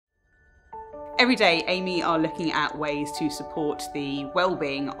Every day, Amey are looking at ways to support the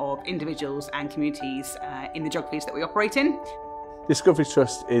well-being of individuals and communities in the geographies that we operate in. Discovery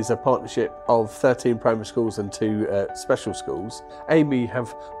Trust is a partnership of 13 primary schools and 2 special schools. Amey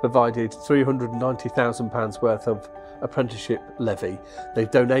have provided £390,000 worth of apprenticeship levy. They've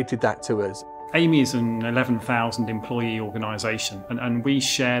donated that to us. Amey is an 11,000 employee organisation and we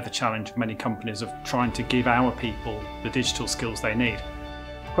share the challenge of many companies of trying to give our people the digital skills they need.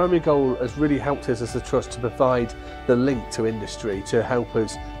 Primary Goal has really helped us as a trust to provide the link to industry to help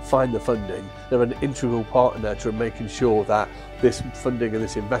us find the funding. They're an integral partner to making sure that this funding and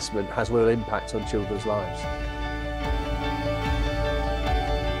this investment has real impact on children's lives.